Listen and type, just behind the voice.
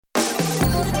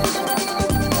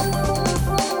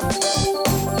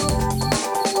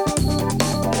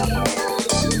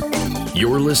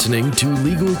You're listening to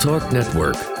Legal Talk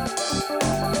Network.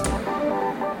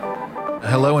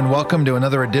 Hello and welcome to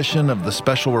another edition of the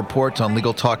Special Reports on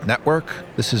Legal Talk Network.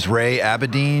 This is Ray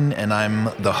Abedin, and I'm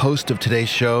the host of today's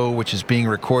show, which is being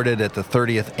recorded at the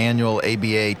 30th Annual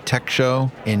ABA Tech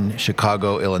Show in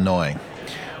Chicago, Illinois.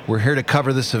 We're here to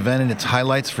cover this event and its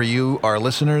highlights for you, our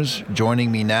listeners.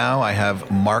 Joining me now, I have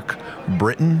Mark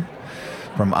Britton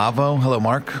from Avvo. Hello,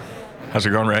 Mark. How's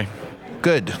it going, Ray?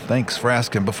 Good. Thanks for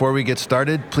asking. Before we get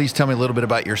started, please tell me a little bit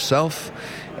about yourself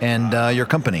and your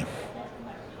company.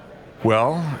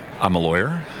 Well, I'm a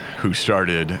lawyer who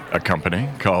started a company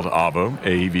called Avvo,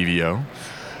 AVVO,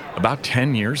 about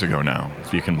 10 years ago now,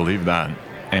 if you can believe that.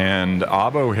 And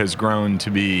Avvo has grown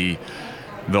to be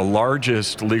the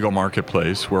largest legal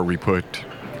marketplace where we put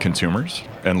consumers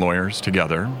and lawyers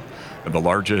together, the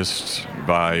largest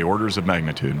by orders of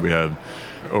magnitude. We have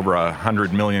over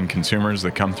 100 million consumers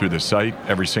that come through the site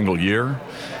every single year,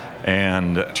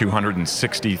 and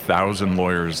 260,000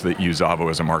 lawyers that use Avvo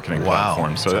as a marketing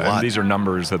platform. So these are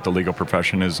numbers that the legal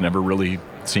profession has never really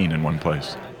seen in one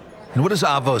place. And what does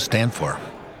Avvo stand for?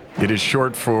 It is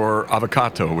short for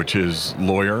avvocato, which is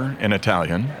lawyer in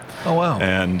Italian. Oh, wow.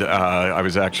 And I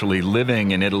was actually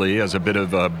living in Italy as a bit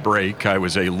of a break. I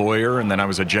was a lawyer, and then I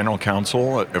was a general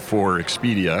counsel for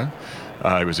Expedia.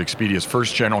 I was Expedia's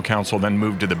first general counsel, then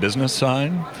moved to the business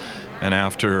side. And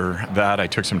after that, I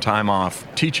took some time off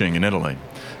teaching in Italy.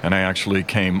 And I actually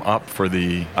came up for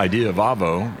the idea of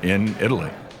Avvo in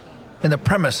Italy. And the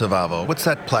premise of Avvo, what's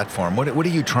that platform? What are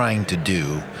you trying to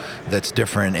do that's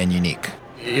different and unique?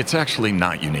 It's actually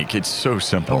not unique. It's so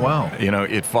simple. Oh, wow. You know,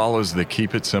 it follows the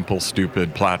keep it simple,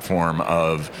 stupid platform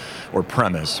of, or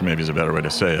premise, maybe is a better way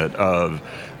to say it, of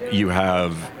you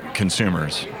have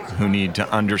consumers who need to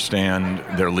understand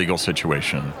their legal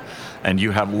situation. And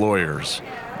you have lawyers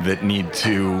that need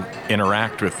to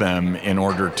interact with them in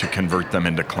order to convert them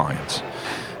into clients.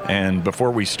 And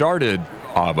before we started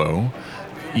Avvo,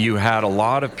 you had a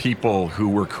lot of people who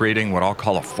were creating what I'll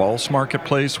call a false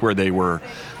marketplace, where they were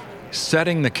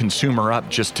setting the consumer up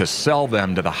just to sell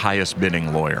them to the highest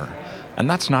bidding lawyer. And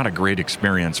that's not a great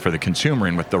experience for the consumer.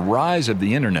 And with the rise of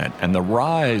the internet and the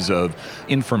rise of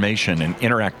information and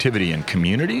interactivity in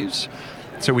communities,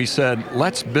 so we said,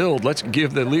 let's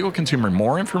give the legal consumer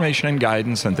more information and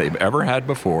guidance than they've ever had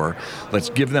before. Let's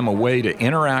give them a way to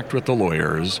interact with the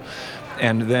lawyers.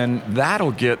 And then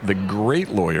that'll get the great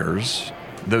lawyers,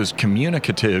 those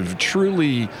communicative,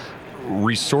 truly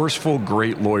resourceful,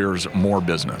 great lawyers, more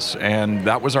business. And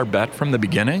that was our bet from the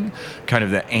beginning, kind of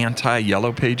the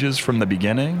anti-Yellow Pages from the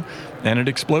beginning. And it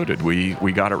exploded. We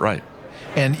got it right.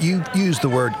 And you used the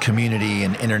word community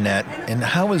and internet. And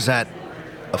how is that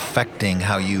affecting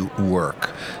how you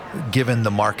work, given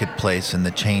the marketplace and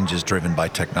the changes driven by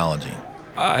technology?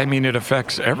 I mean, it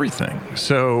affects everything.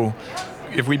 So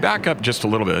if we back up just a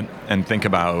little bit and think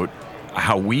about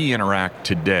how we interact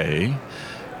today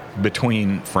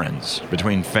between friends,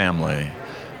 between family,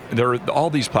 there are all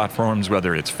these platforms,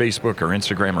 whether it's Facebook or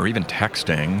Instagram or even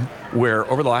texting, where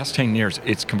over the last 10 years,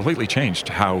 it's completely changed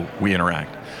how we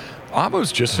interact.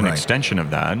 Avvo's just an extension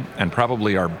of that, and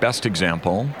probably our best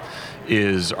example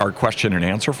is our question and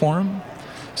answer forum.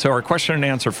 So our question and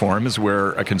answer forum is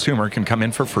where a consumer can come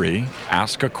in for free,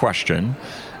 ask a question,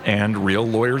 and real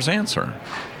lawyers answer.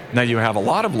 Now you have a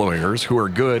lot of lawyers who are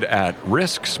good at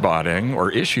risk spotting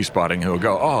or issue spotting who will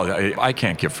go, oh, I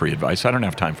can't give free advice. I don't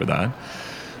have time for that.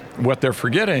 What they're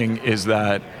forgetting is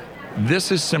that this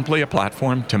is simply a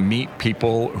platform to meet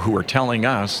people who are telling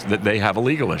us that they have a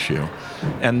legal issue.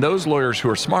 And those lawyers who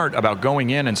are smart about going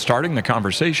in and starting the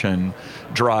conversation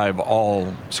drive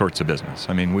all sorts of business.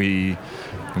 I mean, we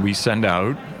send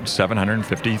out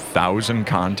 750,000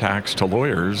 contacts to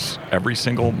lawyers every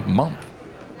single month.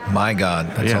 My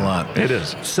God, that's a lot. It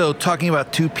is. So talking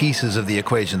about two pieces of the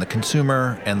equation, the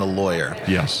consumer and the lawyer.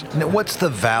 Yes. Now, what's the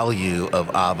value of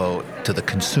Avvo to the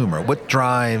consumer? What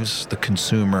drives the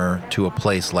consumer to a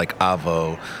place like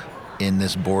Avvo in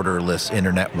this borderless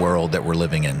internet world that we're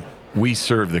living in? We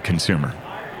serve the consumer.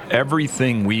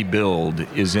 Everything we build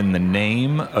is in the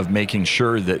name of making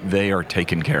sure that they are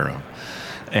taken care of.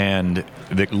 And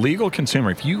the legal consumer,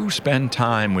 if you spend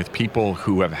time with people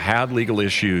who have had legal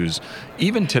issues,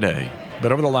 even today,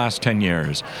 but over the last 10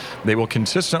 years, they will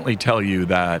consistently tell you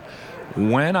that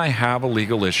when I have a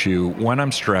legal issue, when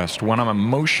I'm stressed, when I'm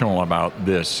emotional about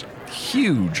this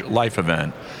huge life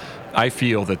event, I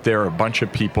feel that there are a bunch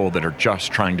of people that are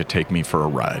just trying to take me for a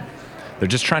ride. They're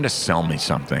just trying to sell me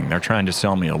something. They're trying to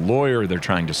sell me a lawyer. They're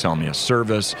trying to sell me a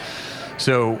service.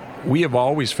 So we have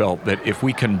always felt that if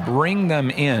we can bring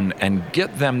them in and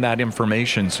get them that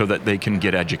information so that they can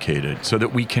get educated, so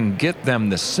that we can get them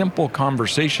the simple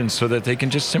conversations so that they can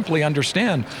just simply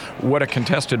understand what a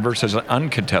contested versus an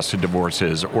uncontested divorce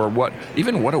is, or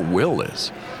even what a will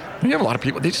is. You have a lot of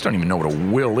people, they just don't even know what a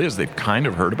will is. They've kind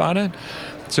of heard about it.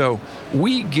 So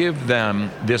we give them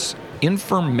this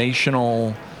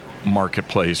informational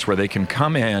marketplace where they can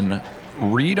come in,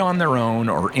 read on their own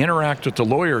or interact with the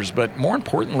lawyers, but more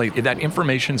importantly, that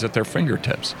information's at their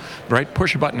fingertips, right?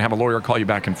 Push a button, have a lawyer call you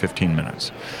back in 15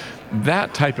 minutes.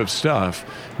 That type of stuff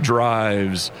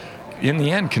drives, in the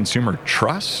end, consumer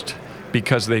trust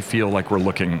because they feel like we're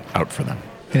looking out for them.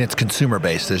 And it's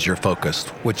consumer-based as your focus,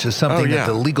 which is something that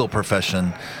the legal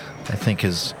profession, I think,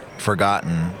 has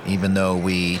forgotten. Even though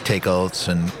we take oaths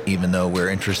and even though we're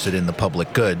interested in the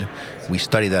public good, we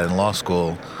study that in law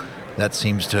school, that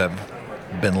seems to have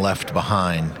been left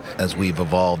behind as we've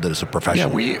evolved as a profession.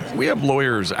 Yeah, we have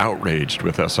lawyers outraged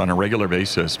with us on a regular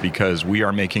basis because we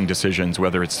are making decisions,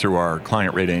 whether it's through our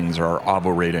client ratings or our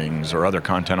AVO ratings or other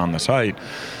content on the site,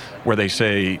 where they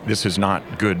say, this is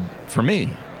not good for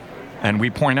me. And we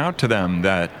point out to them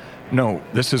that, no,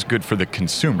 this is good for the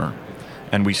consumer.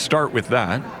 And we start with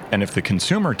that. And if the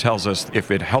consumer tells us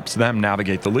if it helps them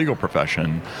navigate the legal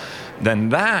profession, then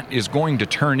that is going to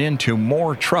turn into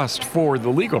more trust for the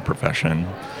legal profession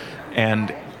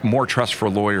and more trust for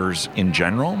lawyers in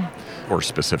general or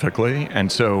specifically.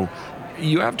 And so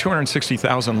you have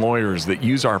 260,000 lawyers that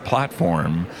use our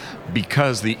platform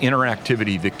because the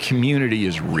interactivity, the community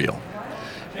is real.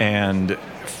 And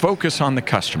focus on the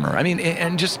customer. I mean,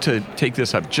 and just to take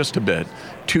this up just a bit,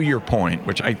 to your point,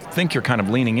 which I think you're kind of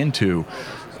leaning into,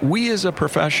 we as a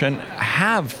profession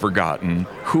have forgotten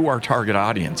who our target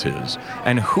audience is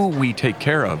and who we take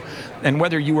care of. And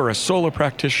whether you are a solo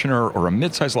practitioner or a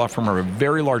mid-sized law firm or a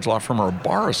very large law firm or a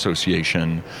bar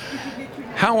association,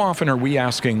 how often are we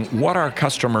asking what our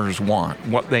customers want,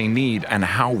 what they need, and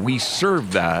how we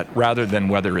serve that rather than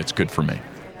whether it's good for me?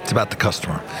 It's about the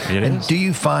customer. It and is. Do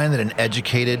you find that an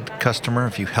educated customer,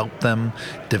 if you help them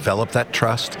develop that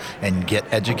trust and get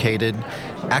educated,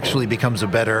 actually becomes a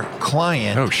better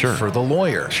client for the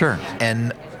lawyer? Sure.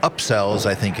 And upsells,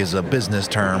 I think, is a business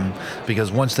term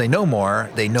because once they know more,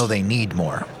 they know they need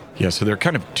more. Yeah, so there are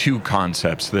kind of two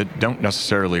concepts that don't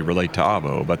necessarily relate to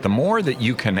AVO, but the more that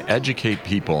you can educate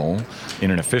people in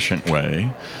an efficient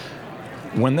way,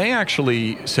 when they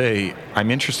actually say, I'm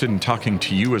interested in talking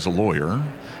to you as a lawyer,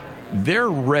 they're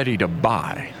ready to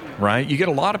buy, right? You get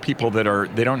a lot of people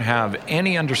that they don't have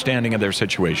any understanding of their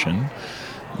situation.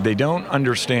 They don't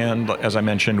understand, as I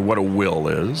mentioned, what a will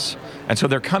is. And so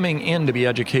they're coming in to be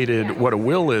educated what a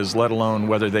will is, let alone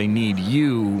whether they need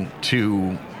you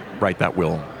to write that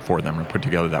will for them or put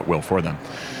together that will for them.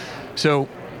 So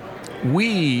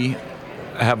we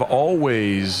have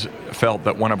always felt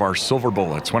that one of our silver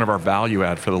bullets, one of our value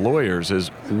add for the lawyers is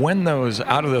when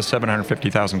out of those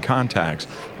 750,000 contacts,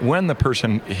 when the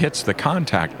person hits the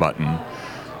contact button,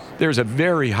 there's a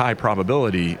very high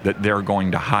probability that they're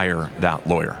going to hire that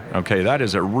lawyer. Okay, that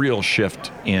is a real shift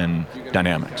in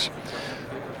dynamics.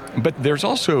 But there's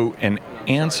also an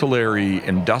ancillary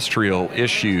industrial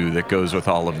issue that goes with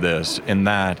all of this in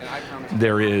that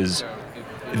there is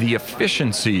the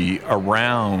efficiency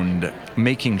around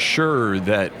making sure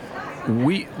that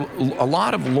a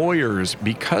lot of lawyers,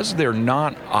 because they're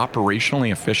not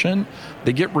operationally efficient,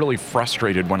 they get really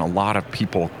frustrated when a lot of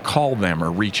people call them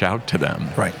or reach out to them.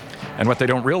 Right. And what they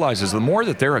don't realize is the more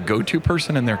that they're a go-to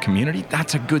person in their community,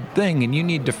 that's a good thing. And you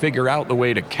need to figure out the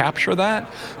way to capture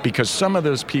that because some of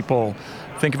those people,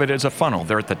 think of it as a funnel.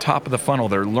 They're at the top of the funnel.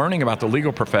 They're learning about the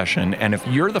legal profession. And if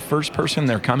you're the first person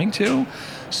they're coming to,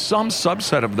 some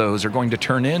subset of those are going to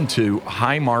turn into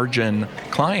high-margin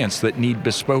clients that need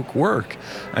bespoke work.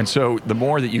 And so the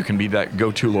more that you can be that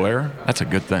go-to lawyer, that's a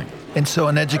good thing. And so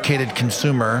an educated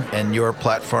consumer and your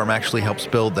platform actually helps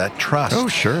build that trust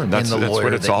That's in the lawyer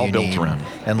what it's that all you built need, around.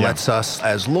 and lets us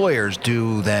as lawyers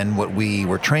do then what we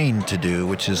were trained to do,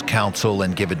 which is counsel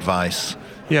and give advice.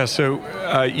 Yeah,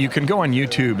 so you can go on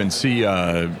YouTube and see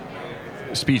a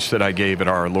speech that I gave at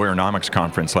our Lawyeronomics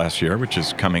conference last year, which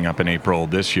is coming up in April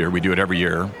this year. We do it every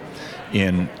year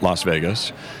in Las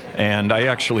Vegas. And I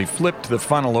actually flipped the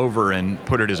funnel over and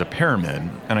put it as a pyramid.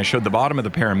 And I showed the bottom of the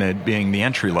pyramid being the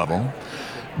entry level.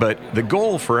 But the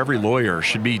goal for every lawyer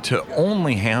should be to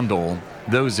only handle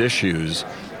those issues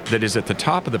that is at the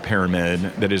top of the pyramid,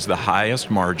 that is the highest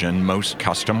margin, most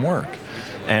custom work.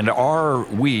 And are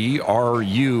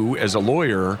you as a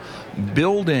lawyer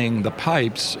building the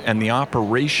pipes and the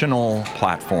operational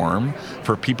platform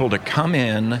for people to come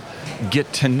in,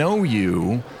 get to know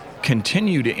you,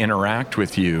 continue to interact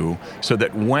with you so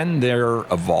that when they're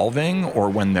evolving or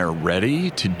when they're ready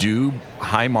to do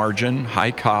high margin,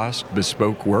 high cost,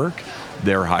 bespoke work,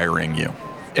 they're hiring you.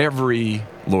 Every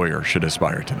lawyer should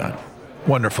aspire to that.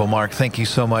 Wonderful, Mark. Thank you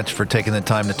so much for taking the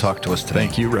time to talk to us today.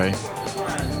 Thank you, Ray.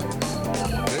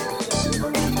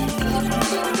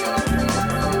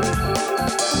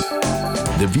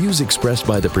 The views expressed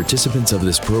by the participants of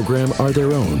this program are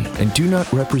their own and do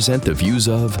not represent the views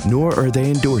of, nor are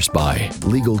they endorsed by,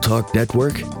 Legal Talk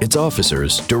Network, its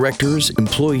officers, directors,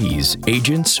 employees,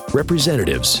 agents,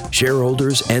 representatives,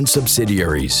 shareholders, and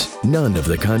subsidiaries. None of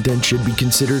the content should be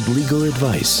considered legal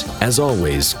advice. As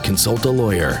always, consult a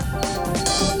lawyer.